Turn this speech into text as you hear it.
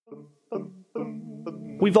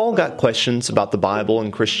We've all got questions about the Bible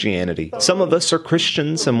and Christianity. Some of us are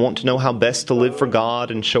Christians and want to know how best to live for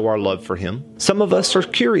God and show our love for Him. Some of us are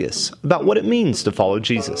curious about what it means to follow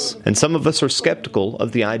Jesus. And some of us are skeptical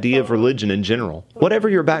of the idea of religion in general. Whatever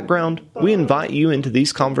your background, we invite you into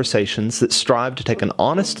these conversations that strive to take an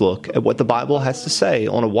honest look at what the Bible has to say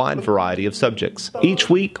on a wide variety of subjects.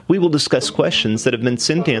 Each week, we will discuss questions that have been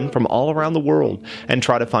sent in from all around the world and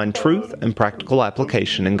try to find truth and practical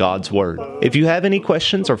application in God's Word. If you have any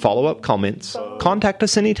questions or follow-up comments, contact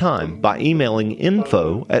us anytime by emailing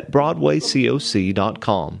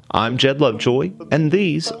info@broadwaycoc.com. I'm Jed Lovejoy, and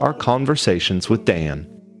these are Conversations with Dan.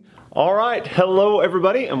 All right, hello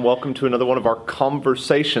everybody, and welcome to another one of our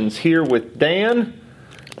conversations here with Dan.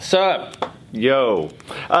 What's up? Yo.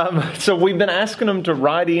 So we've been asking them to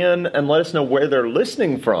write in and let us know where they're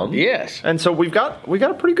listening from. Yes. And so we got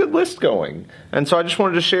a pretty good list going. And so I just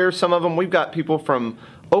wanted to share some of them. We've got people from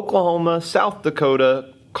Oklahoma, South Dakota,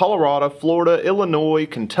 Colorado, Florida, Illinois,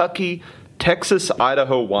 Kentucky, Texas,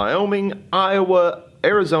 Idaho, Wyoming, Iowa,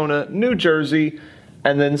 Arizona, New Jersey,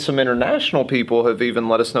 and then some international people have even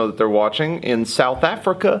let us know that they're watching in South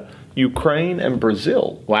Africa, Ukraine, and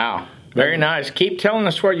Brazil. Wow. Very nice. Keep telling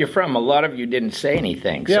us where you're from. A lot of you didn't say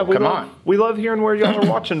anything, so come on. We love hearing where y'all are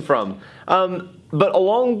watching from. But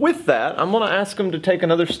along with that, I'm going to ask them to take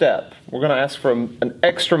another step. We're going to ask for an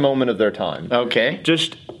extra moment of their time. Okay.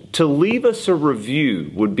 Just to leave us a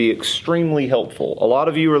review would be extremely helpful. A lot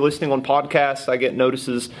of you are listening on podcasts. I get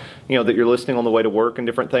notices, that you're listening on the way to work and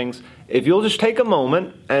different things. If you'll just take a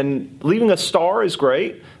moment, and leaving a star is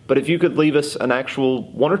great, but if you could leave us an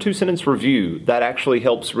actual 1 or 2 sentence review, that actually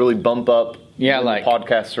helps really bump up like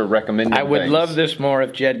podcasts are recommending I would things. love this more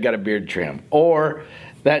if Jed got a beard trim. Or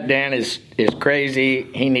that Dan is crazy,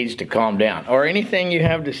 he needs to calm down. Or anything you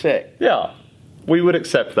have to say. Yeah. We would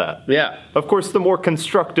accept that. Yeah. Of course, the more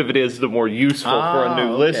constructive it is, the more useful for a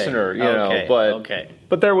new listener,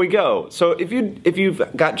 But there we go. So if you've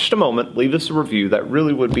got just a moment, leave us a review. That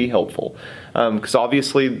really would be helpful. Because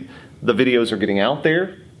obviously the videos are getting out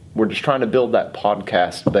there. We're just trying to build that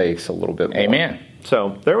podcast base a little bit more. Amen.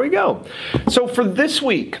 So there we go. So for this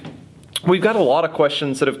week, we've got a lot of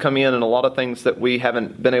questions that have come in and a lot of things that we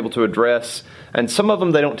haven't been able to address. And some of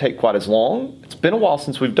them, they don't take quite as long. It's been a while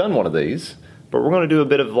since we've done one of these. But we're going to do a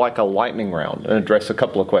bit of like a lightning round and address a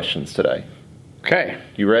couple of questions today. Okay.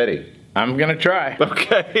 You ready? I'm going to try.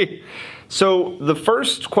 Okay. So the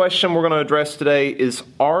first question we're going to address today is,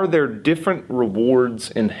 are there different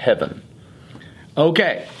rewards in heaven?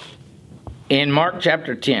 Okay. In Mark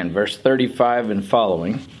chapter 10, verse 35 and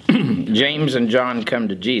following, James and John come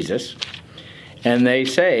to Jesus, and they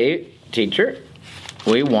say, "Teacher,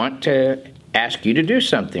 we want to ask you to do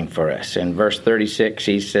something for us." In verse 36,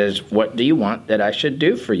 he says, "What do you want that I should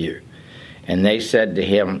do for you?" And they said to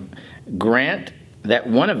him, "Grant that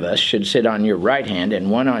one of us should sit on your right hand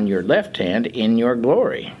and one on your left hand in your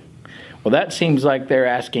glory." Well, that seems like they're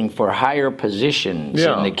asking for higher positions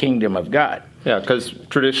in the kingdom of God. Yeah, because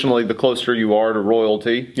traditionally the closer you are to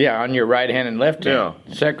royalty. Yeah, on your right hand and left hand.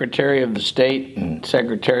 Yeah. Secretary of the State and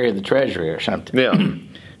Secretary of the Treasury or something. Yeah.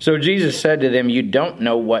 So Jesus said to them, "You don't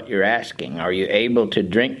know what you're asking. Are you able to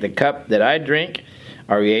drink the cup that I drink?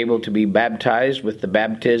 Are you able to be baptized with the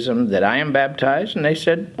baptism that I am baptized?" And they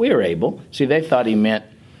said, "We are able." See, they thought he meant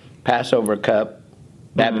Passover cup,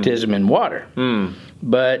 baptism in water.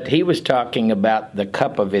 But he was talking about the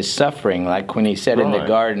cup of his suffering, like when he said in the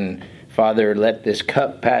garden, "Father, let this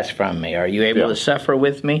cup pass from me. Are you able to suffer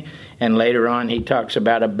with me?" And later on, he talks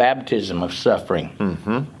about a baptism of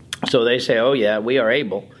suffering. So they say, "Oh yeah, we are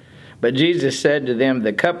able." But Jesus said to them,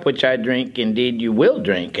 "The cup which I drink, indeed you will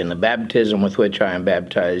drink, and the baptism with which I am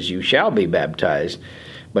baptized, you shall be baptized.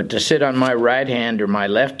 But to sit on my right hand or my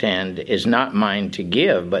left hand is not mine to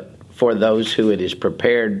give, but for those who it is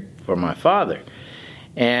prepared for my Father."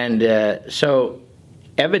 And so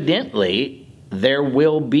evidently there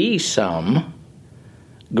will be some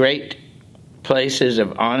great places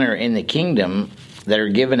of honor in the kingdom that are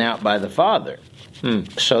given out by the Father.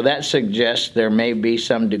 So that suggests there may be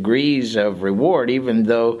some degrees of reward, even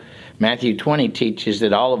though Matthew 20 teaches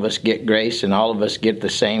that all of us get grace and all of us get the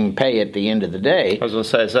same pay at the end of the day. I was going to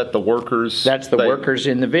say, is that the workers? That's the workers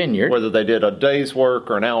in the vineyard. Whether they did a day's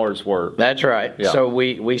work or an hour's work. That's right. Yeah. So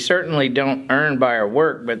we certainly don't earn by our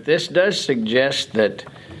work, but this does suggest that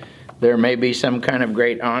there may be some kind of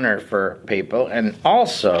great honor for people. And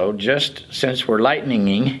also, just since we're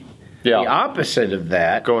lightninging, the opposite of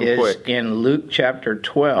that is in Luke chapter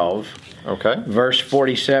 12, verse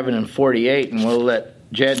 47 and 48, and we'll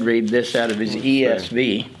let Jed read this out of his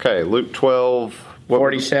ESV. Okay, Luke 12,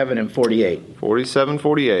 47 and 48. 47,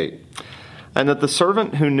 48. And that the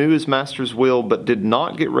servant who knew his master's will but did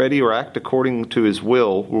not get ready or act according to his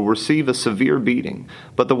will receive a severe beating.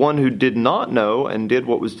 But the one who did not know and did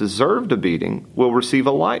what was deserved a beating will receive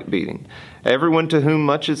a light beating. Everyone to whom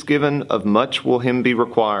much is given, of much will him be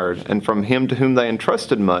required, and from him to whom they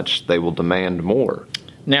entrusted much, they will demand more.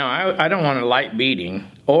 Now, I don't want a light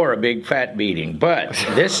beating or a big fat beating, but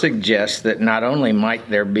this suggests that not only might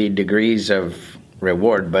there be degrees of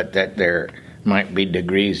reward, but that there might be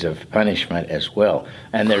degrees of punishment as well.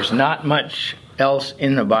 And there's not much else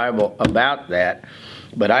in the Bible about that,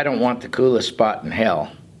 but I don't want the coolest spot in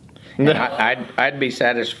hell. No. I'd be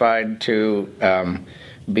satisfied to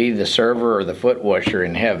be the server or the foot washer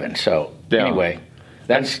in heaven. So anyway,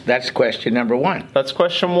 that's question number one. That's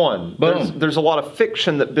question one. Boom. There's a lot of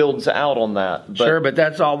fiction that builds out on that. But... Sure, but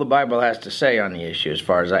that's all the Bible has to say on the issue as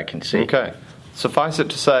far as I can see. Okay. Suffice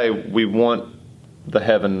it to say, we want the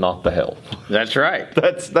heaven, not the hell. That's right.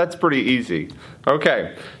 That's pretty easy.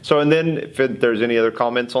 Okay. So, and then if there's any other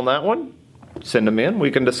comments on that one, send them in.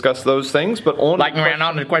 We can discuss those things. But on ran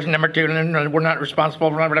on to question number two, we're not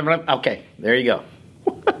responsible for blah, blah, blah. Okay, there you go.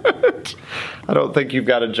 I don't think you've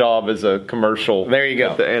got a job as a commercial. There you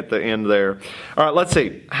go. At the end there. All right, let's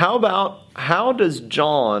see. How does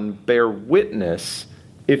John bear witness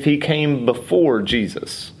if he came before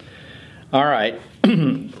Jesus? All right.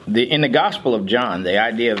 In the Gospel of John, the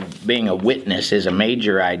idea of being a witness is a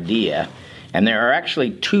major idea. And there are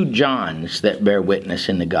actually two Johns that bear witness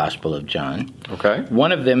in the Gospel of John. Okay.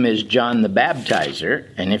 One of them is John the Baptizer.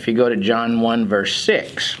 And if you go to John 1, verse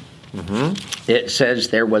 6, it says,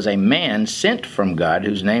 there was a man sent from God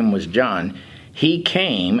whose name was John. He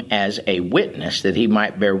came as a witness that he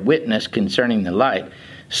might bear witness concerning the light,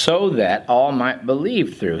 so that all might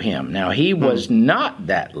believe through him. Now, he was not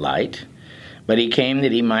that light, but he came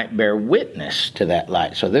that he might bear witness to that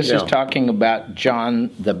light. So this is talking about John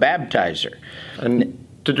the Baptizer. And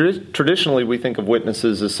traditionally we think of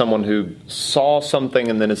witnesses as someone who saw something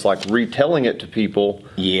and then is like retelling it to people.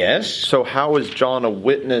 Yes. So how is John a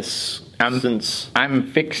witness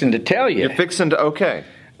I'm fixing to tell you. You're fixing to, okay.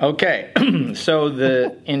 Okay, so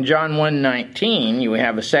in John 1:19, you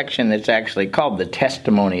have a section that's actually called the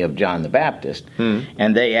testimony of John the Baptist.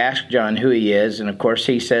 And they ask John who he is, and of course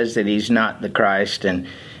he says that he's not the Christ, and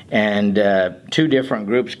two different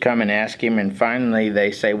groups come and ask him, and finally they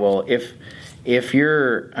say, well, if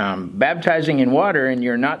you're baptizing in water and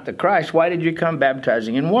you're not the Christ, why did you come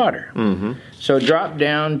baptizing in water? So drop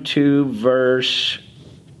down to verse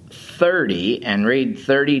 30 and read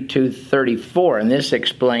 30 to 34, and this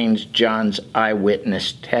explains John's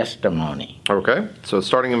eyewitness testimony. Okay, so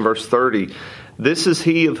starting in verse 30, this is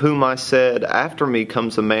he of whom I said, after me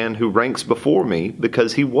comes a man who ranks before me,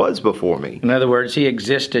 because he was before me. In other words,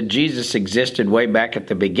 Jesus existed way back at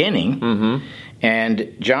the beginning,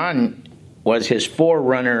 and John was his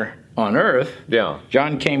forerunner on earth. Yeah.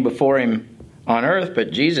 John came before him on earth, but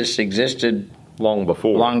Jesus existed long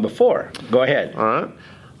before. Go ahead. All right.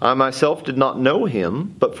 I myself did not know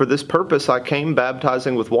him, but for this purpose I came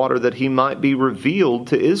baptizing with water that he might be revealed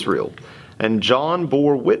to Israel. And John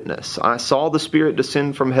bore witness. I saw the Spirit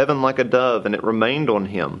descend from heaven like a dove, and it remained on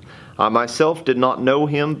him. I myself did not know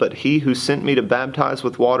him, but he who sent me to baptize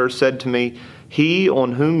with water said to me, he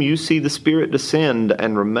on whom you see the Spirit descend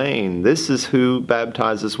and remain, this is who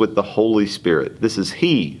baptizes with the Holy Spirit. This is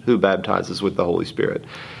he who baptizes with the Holy Spirit.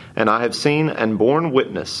 And I have seen and borne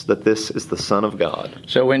witness that this is the Son of God.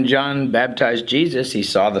 So when John baptized Jesus, he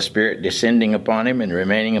saw the Spirit descending upon him and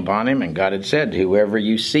remaining upon him, and God had said, whoever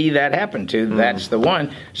you see that happen to, that's the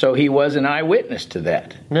one. So he was an eyewitness to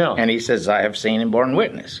that. Yeah. And he says, I have seen and borne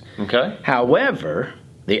witness. Okay. However,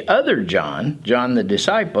 the other John the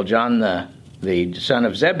disciple, John the son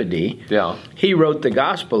of Zebedee, he wrote the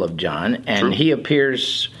Gospel of John, and he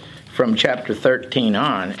appears from chapter 13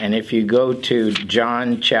 on. And if you go to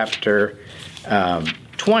John chapter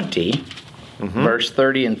 20, verse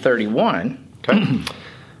 30 and 31. Okay.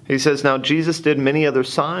 He says, now Jesus did many other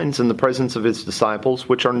signs in the presence of his disciples,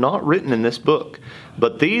 which are not written in this book.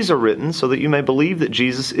 But these are written so that you may believe that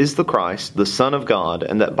Jesus is the Christ, the Son of God,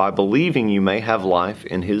 and that by believing you may have life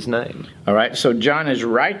in his name. All right, so John is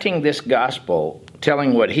writing this gospel,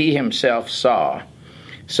 telling what he himself saw,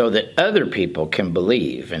 so that other people can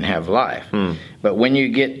believe and have life. But when you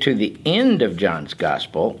get to the end of John's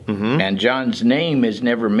gospel, and John's name is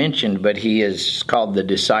never mentioned, but he is called the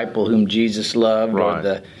disciple whom Jesus loved,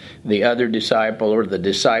 or the other disciple, or the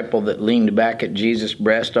disciple that leaned back at Jesus'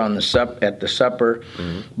 breast on at the supper.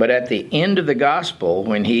 But at the end of the gospel,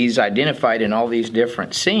 when he's identified in all these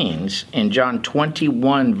different scenes, in John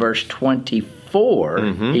 21, verse 24, 4,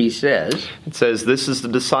 he says, It says, "This is the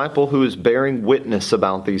disciple who is bearing witness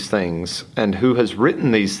about these things, and who has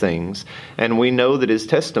written these things, and we know that his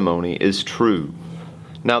testimony is true."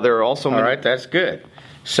 Now there are also all right, that's good.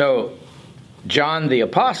 So John the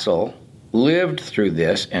Apostle lived through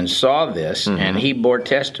this and saw this, and he bore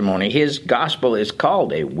testimony. His gospel is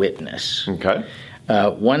called a witness. Okay.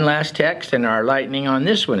 One last text, and our lightning on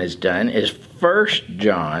this one is done, is 1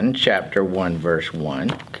 John chapter 1, verse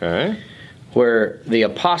 1. Okay. Where the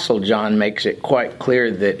Apostle John makes it quite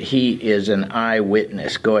clear that he is an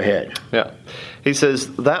eyewitness. Go ahead. Yeah. He says,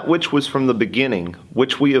 "That which was from the beginning,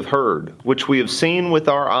 which we have heard, which we have seen with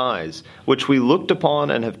our eyes, which we looked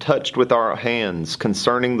upon and have touched with our hands,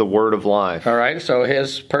 concerning the word of life." All right, so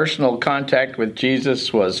his personal contact with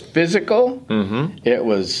Jesus was physical. It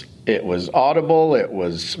was audible. It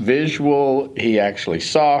was visual. He actually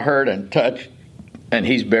saw, heard, and touched, and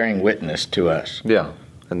he's bearing witness to us. Yeah.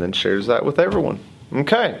 And then shares that with everyone.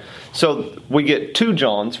 Okay. So we get 2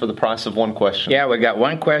 Johns for the price of 1 question. Yeah, we got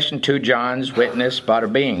 1 question, 2 Johns, witness, bada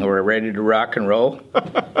bing. We're ready to rock and roll.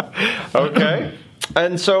 Okay.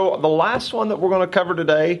 And so the last one that we're going to cover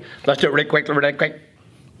today. Let's do it really quick.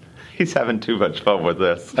 He's having too much fun with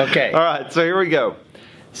this. Okay. All right. So here we go.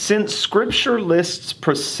 Since Scripture lists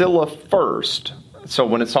Priscilla first, so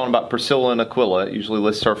when it's talking about Priscilla and Aquila, it usually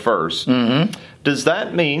lists her first. Does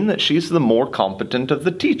that mean that she's the more competent of the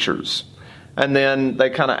teachers? And then they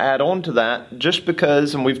kind of add on to that, just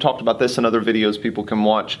because, and we've talked about this in other videos people can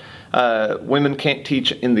watch, women can't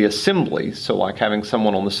teach in the assembly, so like having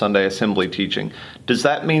someone on the Sunday assembly teaching. Does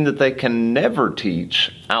that mean that they can never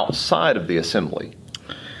teach outside of the assembly?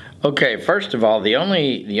 Okay, first of all, the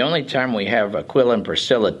only time we have Aquila and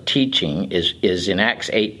Priscilla teaching is in Acts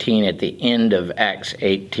 18, at the end of Acts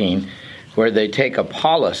 18, where they take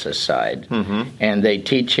Apollos aside and they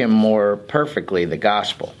teach him more perfectly the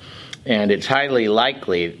gospel. And it's highly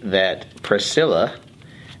likely that Priscilla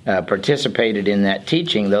participated in that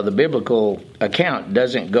teaching, though the biblical account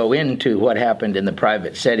doesn't go into what happened in the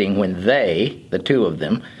private setting when they, the 2 of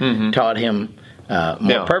them, taught him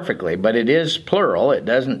more perfectly. But it is plural. It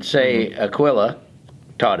doesn't say Aquila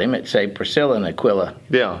taught him. It say Priscilla and Aquila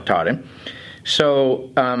taught him.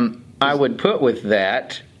 So I would put with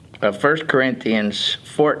that 1 Corinthians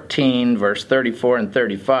 14, verse 34 and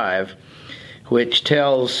 35, which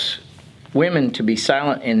tells women to be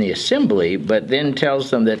silent in the assembly, but then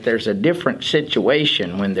tells them that there's a different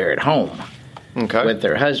situation when they're at home with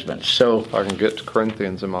their husbands. So if I can get to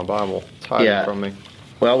Corinthians in my Bible, it's hiding from me.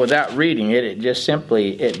 Well, without reading it, it just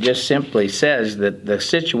simply says that the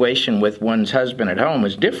situation with one's husband at home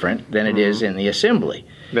is different than it is in the assembly.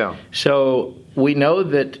 Yeah. So we know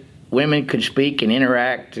that women could speak and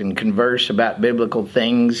interact and converse about biblical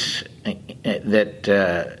things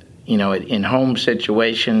that in home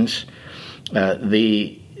situations.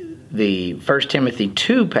 The 1 Timothy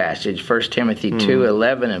 2 passage, 1 Timothy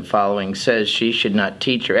 2:11 and following, says she should not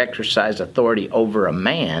teach or exercise authority over a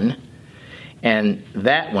man. And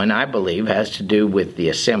that one, I believe, has to do with the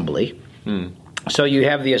assembly. So you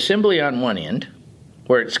have the assembly on one end,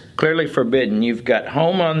 where it's clearly forbidden. You've got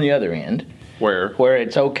home on the other end, where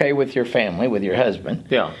it's okay with your family, with your husband.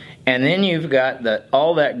 Yeah. And then you've got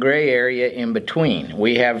all that gray area in between.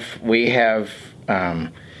 We have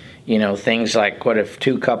things like, what if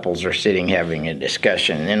 2 couples are sitting having a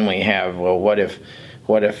discussion? And then we have, well, what if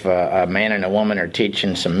a man and a woman are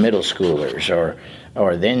teaching some middle schoolers?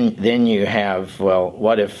 Or then you have, well,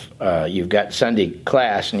 what if you've got Sunday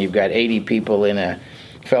class and you've got 80 people in a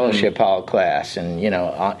fellowship hall class, and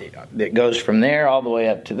it goes from there all the way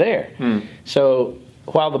up to there. So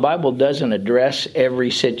while the Bible doesn't address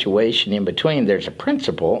every situation in between, there's a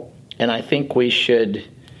principle, and I think we should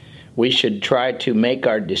try to make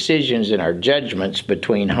our decisions and our judgments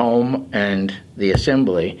between home and the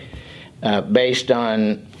assembly based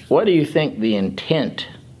on, what do you think the intent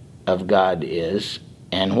of God is,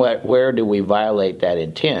 and where do we violate that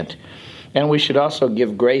intent? And we should also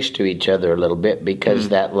give grace to each other a little bit, because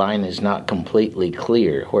that line is not completely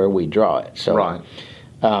clear where we draw it. So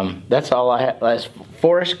that's all I have. As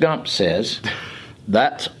Forrest Gump says,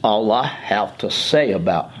 that's all I have to say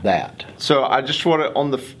about that. So I just want to,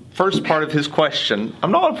 on the first part of his question,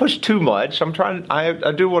 I'm not going to push too much.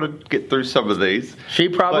 I do want to get through some of these. She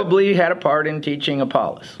probably had a part in teaching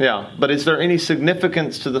Apollos. Yeah, but is there any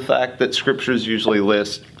significance to the fact that Scriptures usually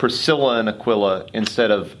list Priscilla and Aquila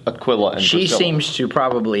instead of Aquila and Priscilla? She seems to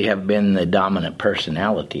probably have been the dominant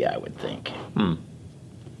personality, I would think.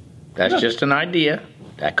 That's just an idea.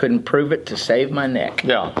 I couldn't prove it to save my neck.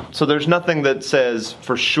 Yeah. So there's nothing that says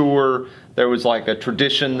for sure there was like a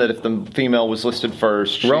tradition that if the female was listed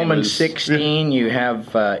first. Romans 16, you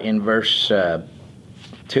have in verse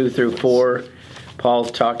 2 through 4,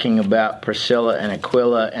 Paul's talking about Priscilla and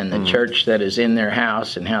Aquila and the church that is in their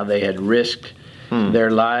house and how they had risked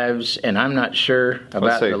their lives. And I'm not sure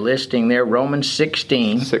about the listing there. Romans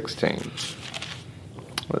 16. 16.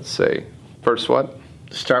 Let's see. Verse what?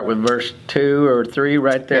 Start with verse 2 or 3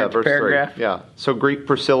 right there, verse paragraph. 3. Yeah. So greet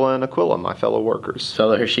Priscilla and Aquila, my fellow workers. So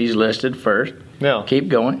there she's listed first. Yeah. Keep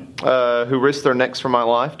going. Who risked their necks for my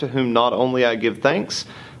life, to whom not only I give thanks,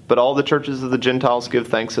 but all the churches of the Gentiles give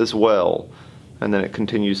thanks as well. And then it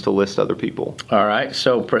continues to list other people. All right,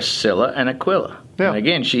 so Priscilla and Aquila. Yeah. And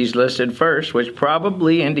again, she's listed first, which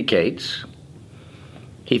probably indicates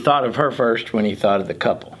he thought of her first when he thought of the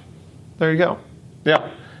couple. There you go.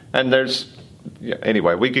 Yeah. And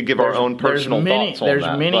anyway, we could give our own personal thoughts on that.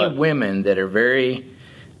 There's many women that are very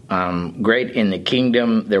great in the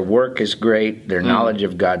kingdom. Their work is great. Their knowledge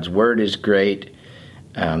of God's word is great.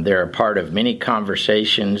 They're a part of many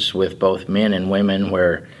conversations with both men and women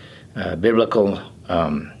where biblical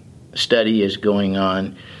study is going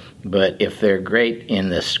on. But if they're great in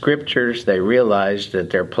the scriptures, they realize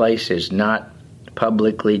that their place is not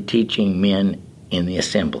publicly teaching men in the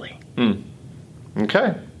assembly.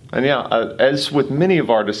 Okay. And as with many of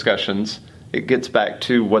our discussions, it gets back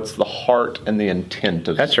to what's the heart and the intent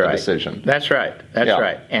of the decision. That's right. That's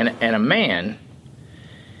right. And a man,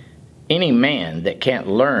 any man that can't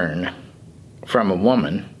learn from a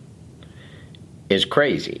woman is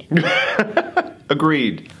crazy.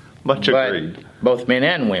 Agreed. Much agreed. But both men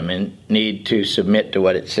and women need to submit to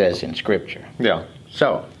what it says in Scripture. Yeah.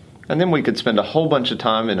 So. And then we could spend a whole bunch of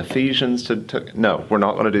time in Ephesians No, we're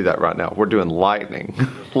not going to do that right now. We're doing lightning.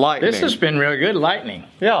 This has been really good, lightning.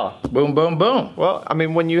 Yeah. Boom, boom, boom. Well, I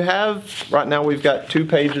mean, when you have, right now we've got 2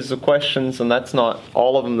 pages of questions, and that's not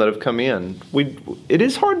all of them that have come in. It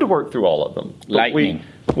is hard to work through all of them. Lightning.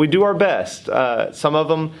 We do our best. Some of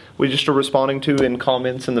them we just are responding to in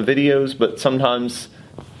comments in the videos, but sometimes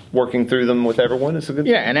working through them with everyone is a good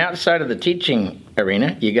thing. Yeah, and outside of the teaching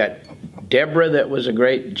arena, you got Deborah, that was a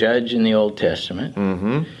great judge in the Old Testament.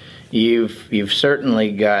 Mm-hmm. You've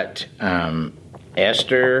certainly got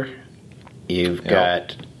Esther. You've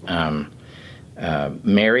got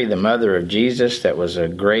Mary, the mother of Jesus, that was a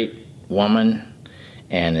great woman,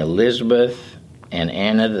 and Elizabeth and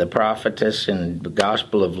Anna, the prophetess, in the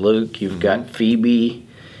Gospel of Luke. You've got Phoebe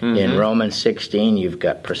in Romans 16. You've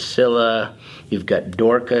got Priscilla. You've got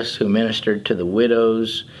Dorcas, who ministered to the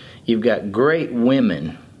widows. You've got great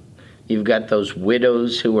women. You've got those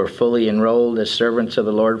widows who were fully enrolled as servants of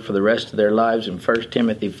the Lord for the rest of their lives in 1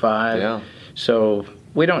 Timothy 5. Yeah. So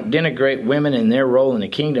we don't denigrate women in their role in the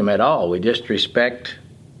kingdom at all. We just respect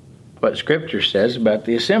what Scripture says about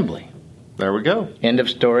the assembly. There we go. End of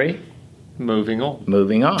story. Moving on.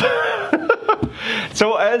 Moving on.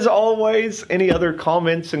 So as always, any other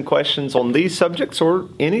comments and questions on these subjects or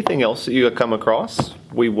anything else that you have come across,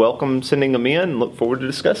 we welcome sending them in and look forward to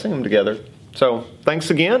discussing them together. So thanks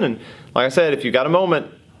again. And like I said, if you got a moment,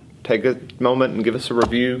 take a moment and give us a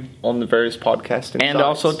review on the various podcasting and sites.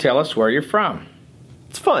 Also tell us where you're from.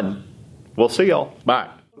 It's fun. We'll see y'all. Bye.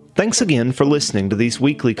 Thanks again for listening to these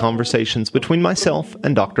weekly conversations between myself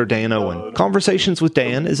and Dr. Dan Owen. Conversations with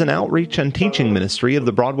Dan is an outreach and teaching ministry of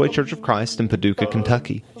the Broadway Church of Christ in Paducah,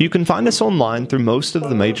 Kentucky. You can find us online through most of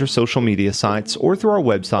the major social media sites or through our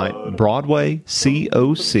website,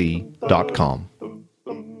 BroadwayCoc.com.